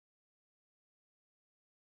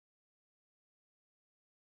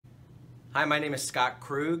Hi, my name is Scott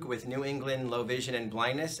Krug with New England Low Vision and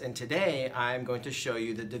Blindness, and today I'm going to show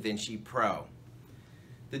you the DaVinci Pro.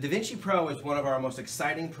 The DaVinci Pro is one of our most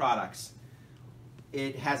exciting products.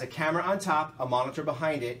 It has a camera on top, a monitor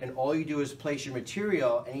behind it, and all you do is place your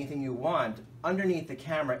material, anything you want, underneath the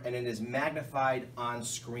camera, and it is magnified on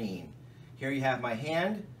screen. Here you have my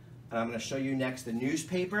hand, and I'm going to show you next the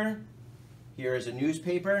newspaper. Here is a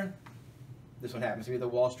newspaper. This one happens to be the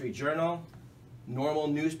Wall Street Journal. Normal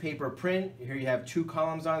newspaper print. Here you have two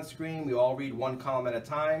columns on screen. We all read one column at a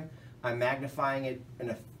time. I'm magnifying it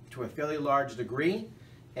to a fairly large degree,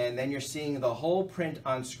 and then you're seeing the whole print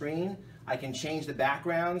on screen. I can change the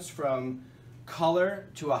backgrounds from color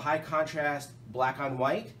to a high contrast black on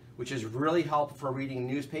white, which is really helpful for reading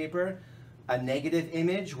newspaper. A negative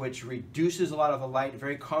image, which reduces a lot of the light,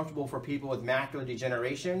 very comfortable for people with macular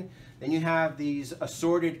degeneration. Then you have these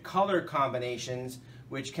assorted color combinations,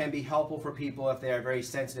 which can be helpful for people if they are very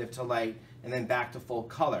sensitive to light, and then back to full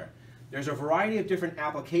color. There's a variety of different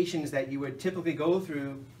applications that you would typically go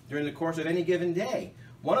through during the course of any given day.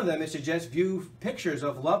 One of them is to just view pictures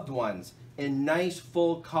of loved ones in nice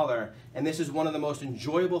full color, and this is one of the most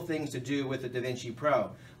enjoyable things to do with the DaVinci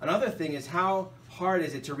Pro. Another thing is how hard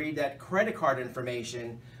is it to read that credit card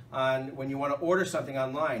information on when you want to order something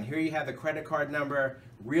online. Here you have the credit card number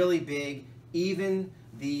really big, even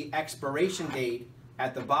the expiration date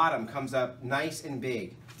at the bottom comes up nice and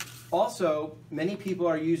big. Also, many people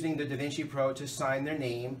are using the DaVinci Pro to sign their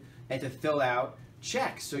name and to fill out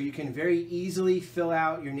checks. So you can very easily fill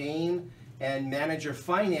out your name and manage your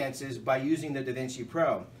finances by using the DaVinci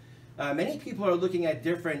Pro. Many people are looking at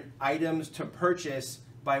different items to purchase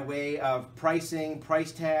by way of pricing,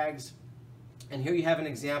 price tags, and here you have an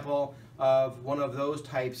example of one of those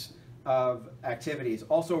types of activities.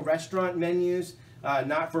 Also restaurant menus.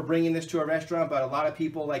 Not for bringing this to a restaurant, but a lot of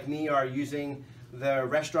people like me are using the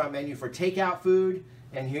restaurant menu for takeout food,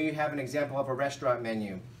 and here you have an example of a restaurant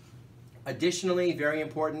menu. Additionally, very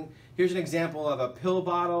important, here's an example of a pill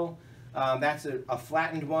bottle. That's a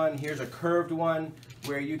flattened one. Here's a curved one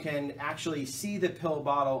where you can actually see the pill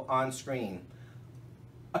bottle on screen.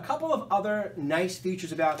 A couple of other nice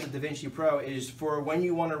features about the DaVinci Pro is for when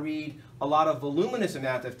you want to read a lot of voluminous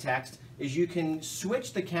amount of text, is you can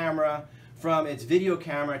switch the camera from its video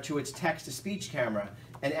camera to its text-to-speech camera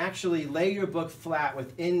and actually lay your book flat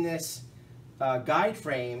within this guide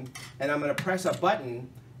frame, and I'm going to press a button.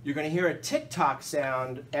 You're going to hear a tick-tock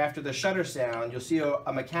sound after the shutter sound. You'll see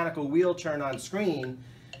a mechanical wheel turn on screen,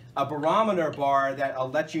 a barometer bar that'll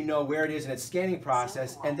let you know where it is in its scanning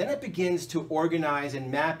process, and then it begins to organize and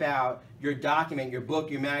map out your document, your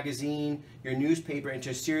book, your magazine, your newspaper into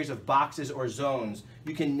a series of boxes or zones.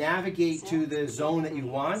 You can navigate to the zone that you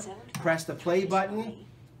want, press the play button,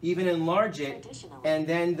 even enlarge it, and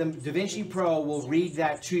then the DaVinci Pro will read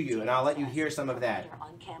that to you, and I'll let you hear some of that.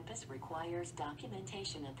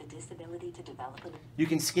 You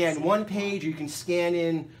can scan one page, you can scan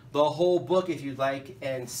in the whole book if you'd like,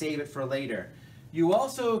 and save it for later. You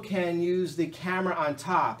also can use the camera on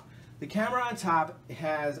top. The camera on top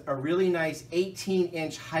has a really nice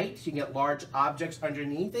 18-inch height, so you can get large objects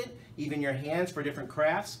underneath it, even your hands for different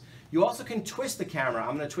crafts. You also can twist the camera.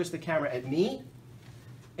 I'm going to twist the camera at me.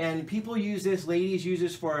 And people use this, ladies use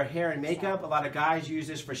this for hair and makeup. A lot of guys use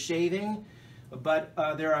this for shaving. But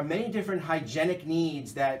there are many different hygienic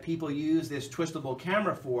needs that people use this twistable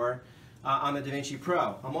camera for on the DaVinci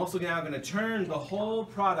Pro. I'm also now going to turn the whole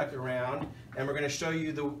product around, and we're going to show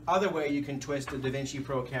you the other way you can twist the DaVinci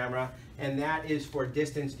Pro camera, and that is for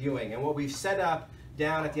distance viewing. And what we've set up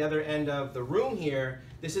down at the other end of the room here,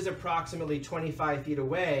 this is approximately 25 feet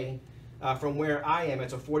away from where I am.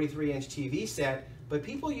 It's a 43-inch TV set, but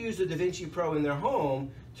people use the DaVinci Pro in their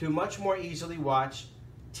home to much more easily watch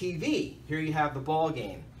TV. Here you have the ball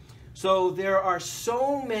game. So there are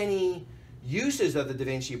so many uses of the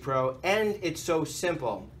DaVinci Pro, and it's so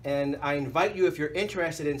simple. And I invite you, if you're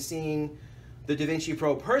interested in seeing the DaVinci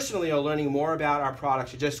Pro personally or learning more about our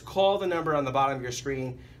products, you just call the number on the bottom of your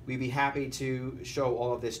screen. We'd be happy to show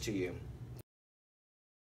all of this to you.